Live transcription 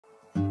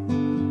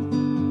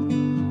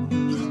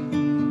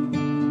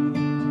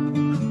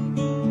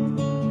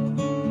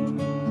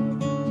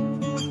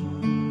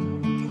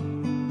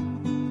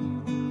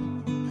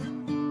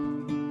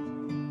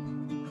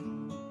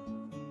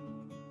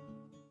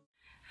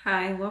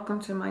Hi,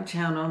 welcome to my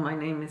channel. My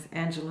name is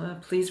Angela.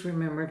 Please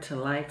remember to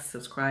like,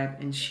 subscribe,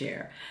 and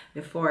share.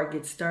 Before I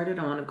get started,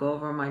 I want to go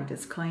over my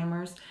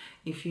disclaimers.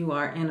 If you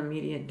are in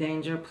immediate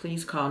danger,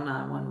 please call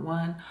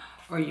 911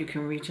 or you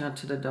can reach out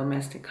to the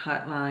domestic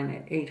hotline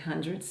at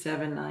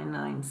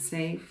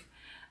 800-799-SAFE,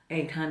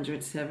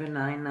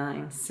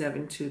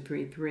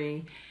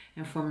 800-799-7233.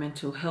 And for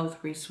mental health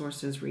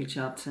resources, reach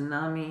out to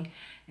NAMI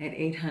at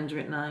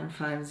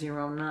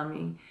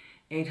 800-950-NAMI.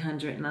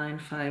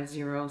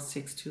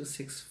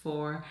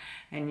 800-950-6264,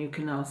 and you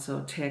can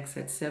also text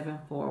at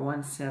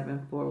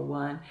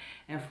 741741.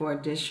 And for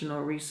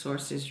additional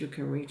resources, you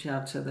can reach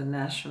out to the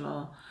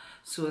National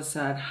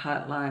Suicide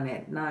Hotline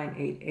at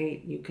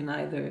 988. You can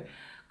either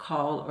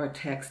call or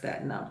text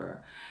that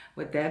number.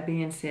 With that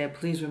being said,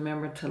 please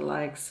remember to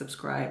like,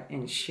 subscribe,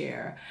 and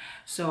share.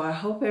 So I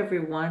hope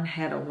everyone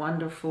had a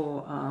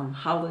wonderful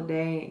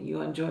holiday.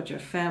 You enjoyed your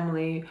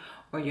family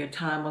or your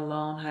time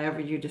alone, however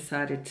you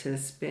decided to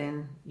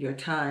spend your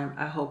time.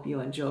 I hope you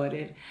enjoyed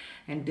it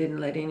and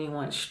didn't let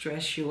anyone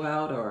stress you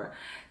out or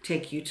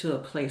take you to a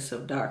place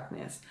of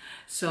darkness.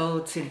 So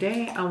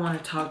today I want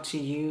to talk to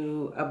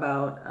you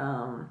about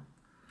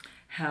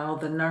how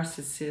the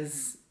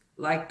narcissists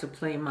like to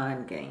play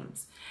mind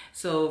games.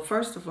 So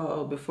first of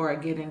all, before I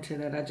get into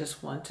that, I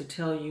just want to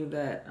tell you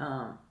that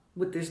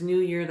with this new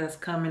year that's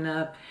coming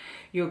up,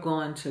 you're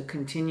going to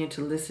continue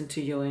to listen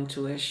to your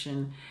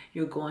intuition.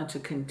 You're going to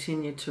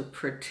continue to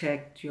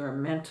protect your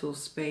mental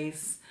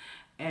space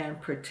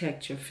and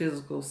protect your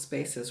physical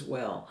space as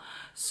well.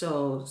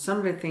 So some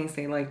of the things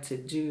they like to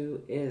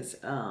do is,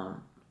 I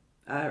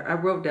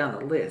wrote down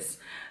a list.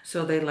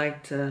 So they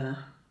like to,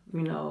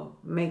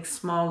 make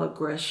small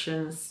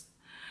aggressions,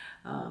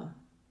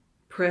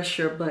 press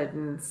your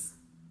buttons,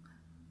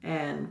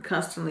 and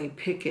constantly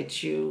pick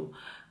at you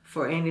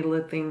for any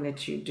little thing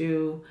that you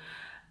do.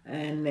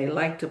 And they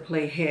like to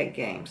play head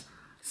games.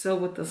 So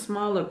with the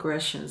small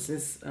aggressions,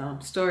 it's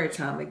story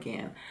time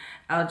again.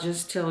 I'll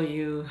just tell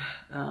you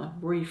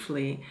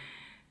briefly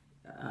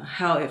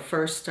how it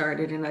first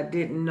started, and I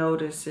didn't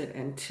notice it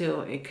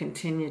until it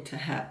continued to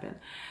happen.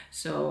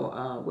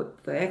 So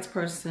with the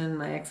ex-person,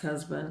 my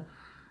ex-husband,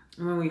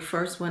 when we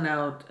first went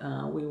out,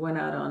 we went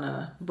out on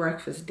a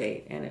breakfast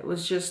date, and it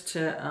was just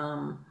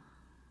to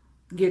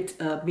get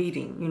a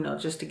meeting,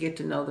 just to get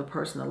to know the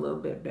person a little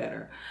bit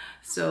better.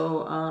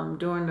 So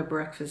during the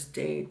breakfast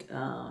date,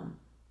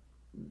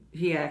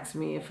 he asked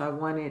me if I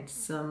wanted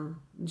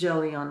some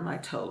jelly on my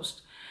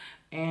toast.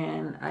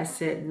 And I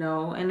said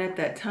no. And at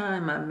that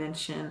time I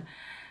mentioned,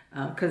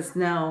 because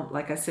now,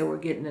 like I said, we're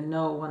getting to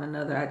know one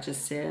another. I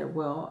just said,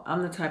 well,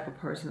 I'm the type of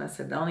person, I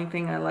said, the only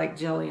thing I like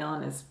jelly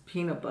on is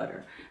peanut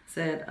butter. I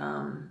said,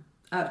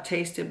 I've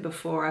tasted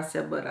before, I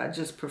said, but I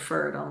just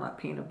prefer it on my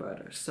peanut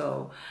butter.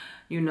 So,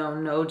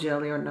 no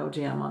jelly or no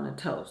jam on the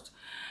toast.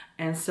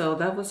 And so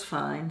that was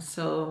fine.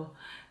 So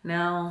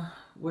now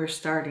we're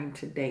starting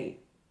to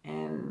date,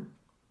 and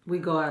we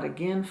go out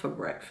again for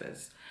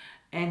breakfast.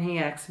 And he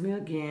asked me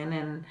again,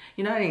 and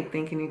I didn't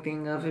think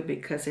anything of it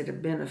because it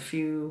had been a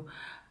few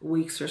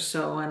weeks or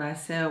so. And I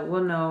said,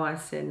 well, no. I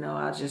said, no,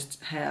 I'll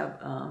just have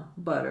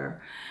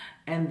butter.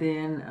 And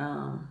then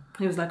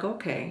he was like,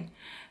 okay.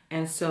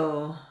 And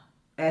so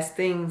as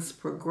things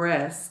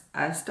progress,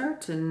 I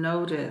start to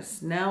notice,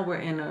 now we're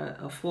in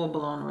a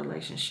full-blown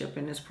relationship,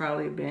 and it's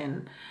probably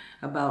been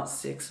about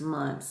 6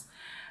 months.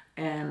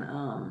 And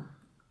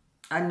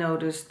I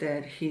noticed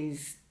that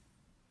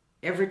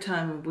every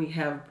time we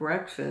have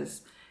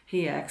breakfast,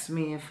 he asks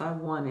me if I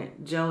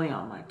wanted jelly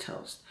on my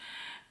toast.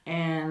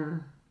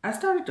 And I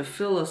started to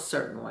feel a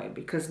certain way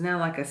because now,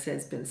 like I said,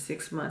 it's been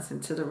 6 months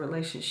into the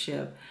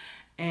relationship,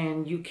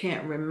 and you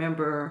can't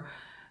remember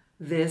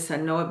this. I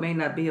know it may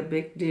not be a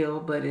big deal,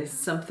 but it's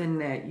something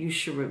that you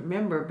should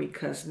remember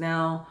because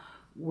now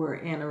we're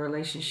in a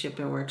relationship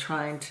and we're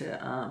trying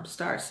to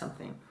start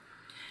something.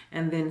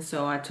 And then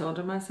so I told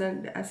him, I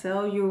said,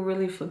 oh, you're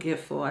really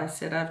forgetful. I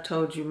said, I've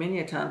told you many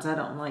a times I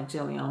don't like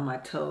jelly on my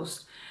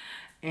toast,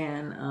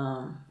 and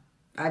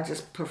I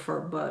just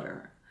prefer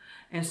butter.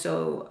 And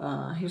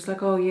so he was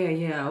like, oh,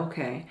 yeah,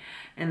 okay.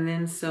 And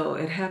then so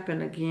it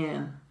happened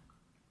again.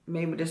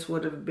 Maybe this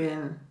would have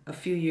been a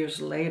few years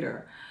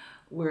later.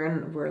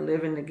 We're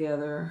living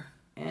together,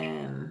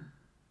 and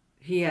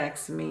he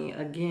asked me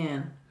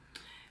again.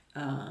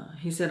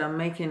 He said, I'm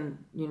making,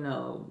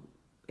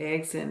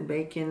 eggs and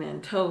bacon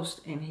and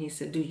toast. And he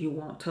said, do you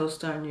want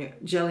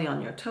jelly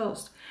on your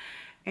toast?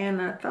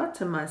 And I thought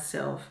to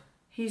myself,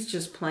 he's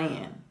just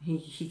playing.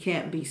 He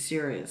can't be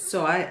serious.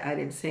 So I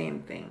didn't say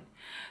anything.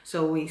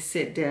 So we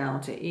sit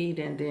down to eat,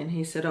 and then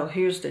he said, oh,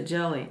 here's the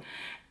jelly.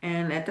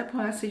 And at that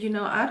point I said,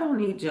 I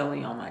don't eat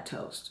jelly on my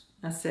toast.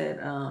 I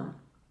said,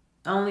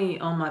 only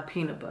on my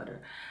peanut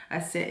butter. I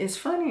said, it's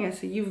funny. I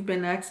said, you've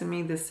been asking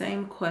me the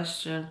same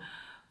question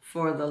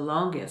for the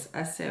longest.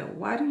 I said,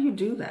 why do you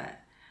do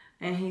that?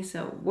 And he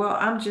said, well,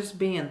 I'm just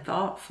being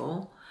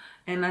thoughtful.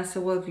 And I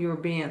said, well, if you were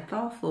being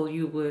thoughtful,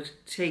 you would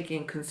take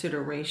in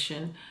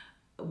consideration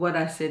what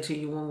I said to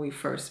you when we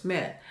first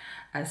met.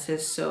 I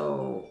said,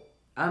 so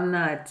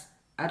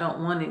I I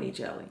don't want any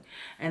jelly.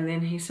 And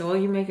then he said, well,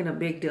 you're making a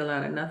big deal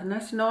out of nothing. I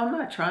said, no, I'm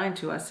not trying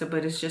to. I said,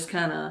 but it's just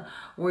kind of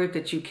weird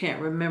that you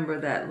can't remember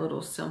that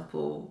little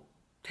simple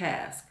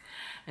task.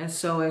 And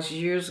so as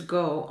years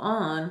go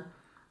on,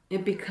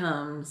 it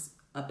becomes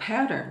a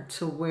pattern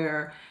to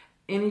where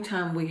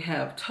anytime we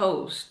have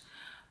toast,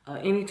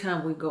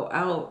 anytime we go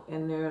out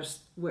and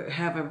we're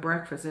having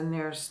breakfast and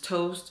there's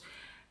toast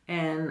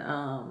and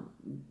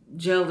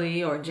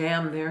jelly or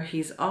jam there,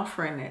 he's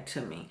offering it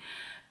to me.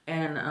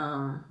 And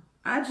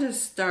I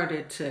just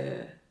started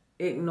to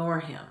ignore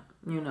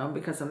him,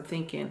 because I'm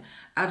thinking,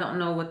 I don't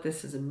know what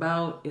this is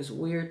about. It's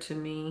weird to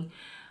me.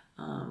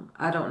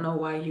 I don't know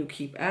why you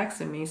keep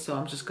asking me, so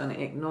I'm just going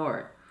to ignore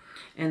it.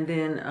 And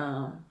then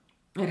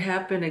it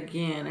happened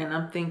again, and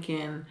I'm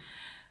thinking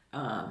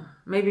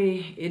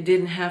maybe it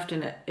didn't have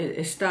to.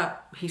 It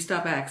stopped. He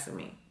stopped asking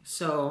me.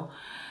 So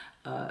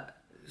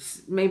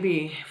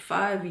maybe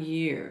 5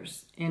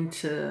 years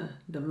into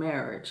the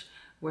marriage,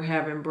 we're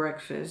having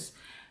breakfast,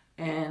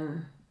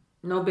 and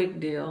no big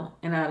deal.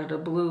 And out of the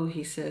blue,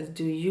 he says,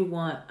 "Do you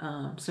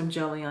want some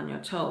jelly on your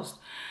toast?"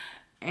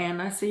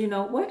 And I said,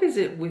 what is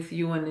it with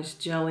you and this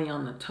jelly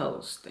on the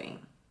toast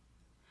thing?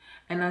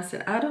 And I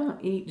said, I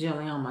don't eat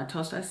jelly on my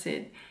toast. I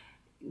said,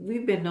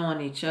 we've been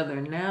knowing each other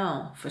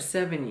now for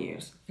 7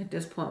 years. At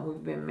this point,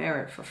 we've been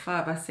married for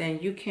 5. I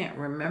said, you can't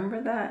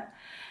remember that?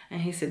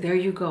 And he said, there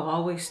you go,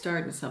 always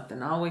starting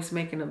something, always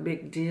making a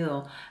big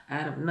deal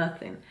out of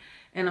nothing.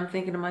 And I'm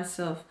thinking to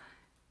myself,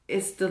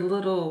 it's the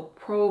little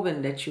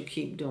probing that you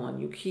keep doing.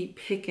 You keep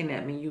picking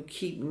at me. You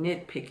keep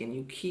nitpicking.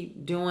 You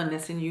keep doing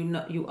this, and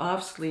you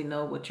obviously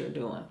know what you're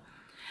doing.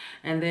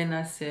 And then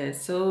I said,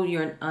 so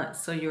you're not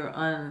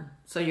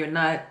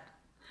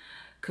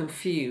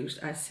confused.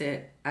 I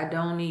said, I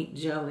don't eat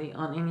jelly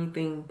on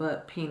anything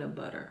but peanut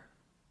butter.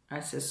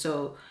 I said,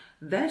 so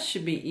that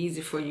should be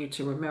easy for you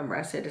to remember.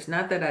 I said, it's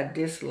not that I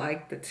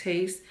dislike the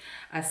taste.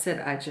 I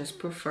said, I just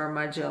prefer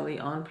my jelly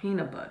on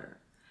peanut butter.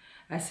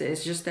 I said,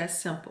 it's just that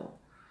simple.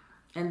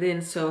 And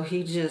then so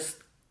he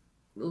just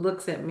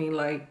looks at me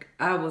like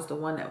I was the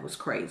one that was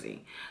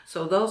crazy.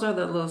 So those are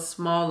the little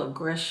small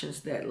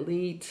aggressions that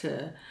lead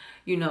to,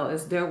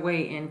 it's their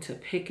way into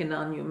picking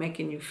on you,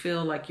 making you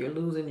feel like you're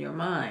losing your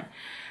mind.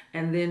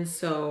 And then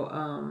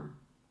so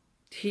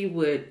he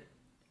would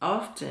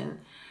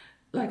often,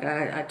 like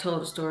I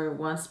told a story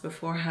once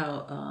before,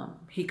 how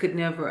he could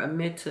never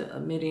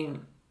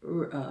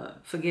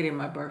forgetting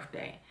my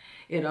birthday.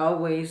 It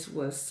always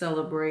was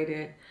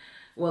celebrated.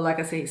 Well, like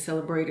I say, he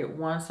celebrated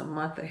once a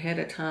month ahead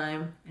of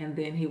time, and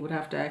then he would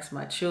have to ask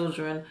my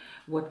children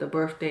what the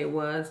birthday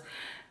was.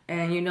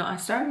 And, I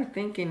started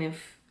thinking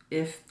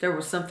if there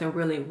was something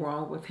really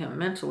wrong with him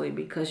mentally,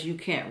 because you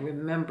can't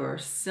remember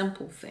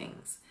simple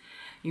things,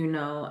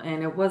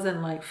 and it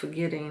wasn't like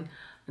forgetting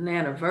an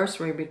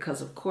anniversary,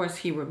 because of course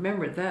he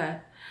remembered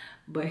that,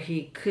 but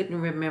he couldn't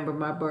remember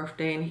my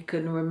birthday, and he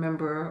couldn't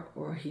remember,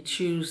 or he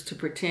chose to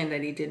pretend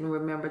that he didn't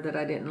remember that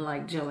I didn't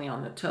like jelly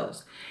on the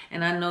toast.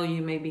 And I know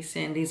you may be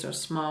saying these are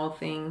small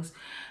things,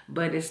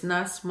 but it's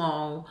not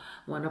small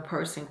when a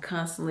person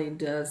constantly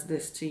does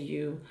this to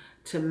you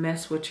to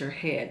mess with your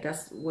head.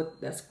 That's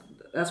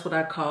what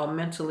I call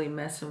mentally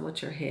messing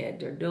with your head.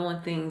 They're doing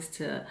things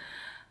to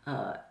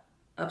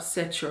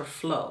upset your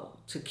flow,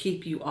 to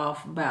keep you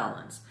off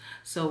balance.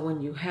 So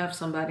when you have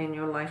somebody in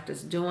your life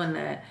that's doing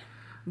that,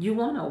 you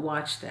want to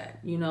watch that.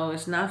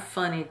 It's not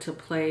funny to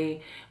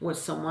play with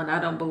someone.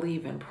 I don't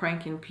believe in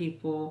pranking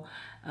people.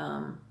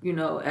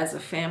 As a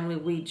family,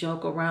 we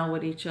joke around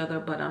with each other,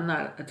 but I'm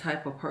not a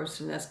type of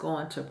person that's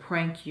going to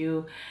prank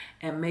you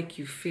and make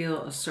you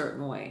feel a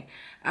certain way.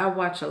 I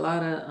watch a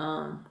lot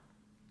of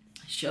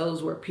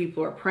shows where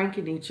people are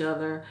pranking each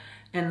other,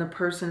 and the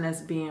person that's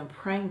being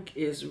pranked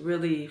is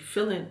really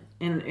feeling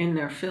in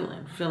their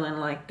feeling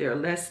like they're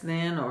less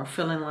than, or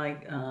feeling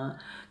like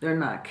they're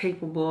not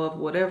capable of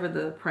whatever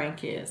the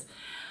prank is.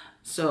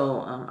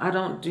 So I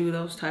don't do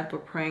those type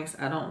of pranks.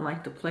 I don't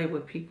like to play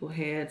with people's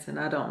heads, and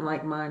I don't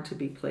like mine to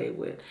be played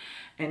with.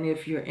 And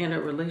if you're in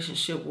a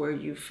relationship where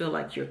you feel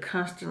like you're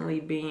constantly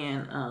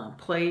being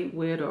played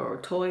with or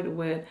toyed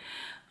with,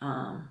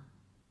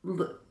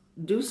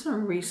 do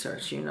some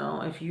research.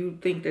 If you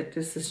think that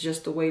this is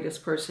just the way this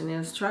person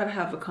is, try to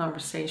have a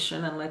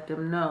conversation and let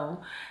them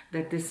know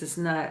that this is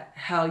not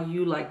how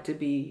you like to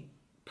be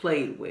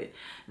played with.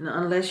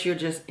 Now, unless you're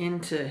just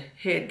into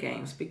head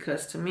games,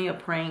 because to me a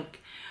prank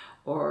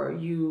or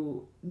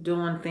you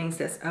doing things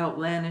that's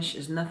outlandish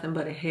is nothing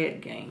but a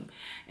head game,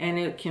 and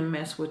it can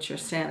mess with your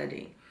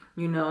sanity.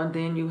 And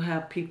then you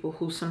have people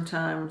who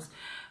sometimes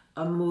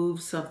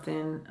move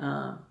something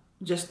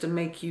just to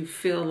make you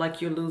feel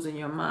like you're losing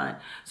your mind.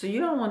 So you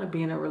don't want to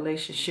be in a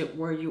relationship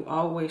where you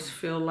always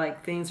feel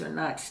like things are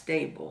not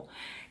stable.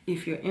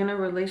 If you're in a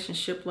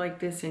relationship like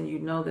this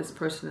and this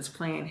person is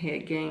playing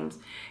head games,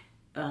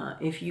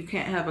 if you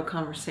can't have a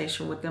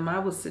conversation with them, I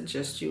would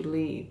suggest you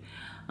leave,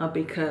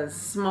 because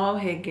small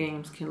head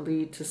games can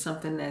lead to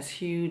something that's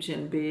huge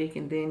and big,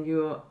 and then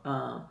you're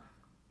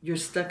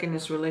stuck in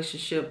this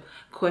relationship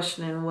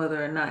questioning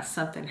whether or not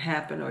something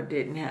happened or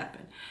didn't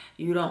happen.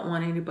 You don't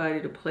want anybody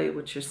to play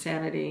with your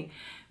sanity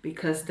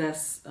because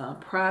that's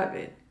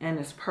private and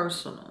it's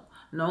personal.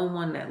 No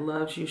one that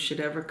loves you should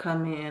ever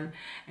come in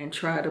and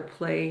try to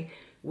play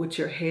with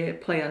your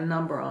head, play a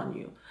number on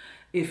you.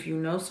 If you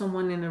know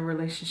someone in a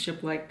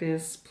relationship like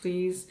this,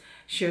 please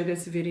share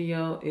this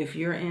video. If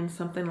you're in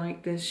something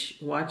like this,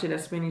 watch it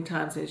as many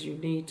times as you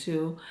need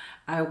to.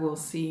 I will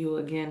see you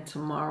again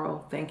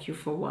tomorrow. Thank you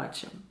for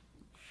watching.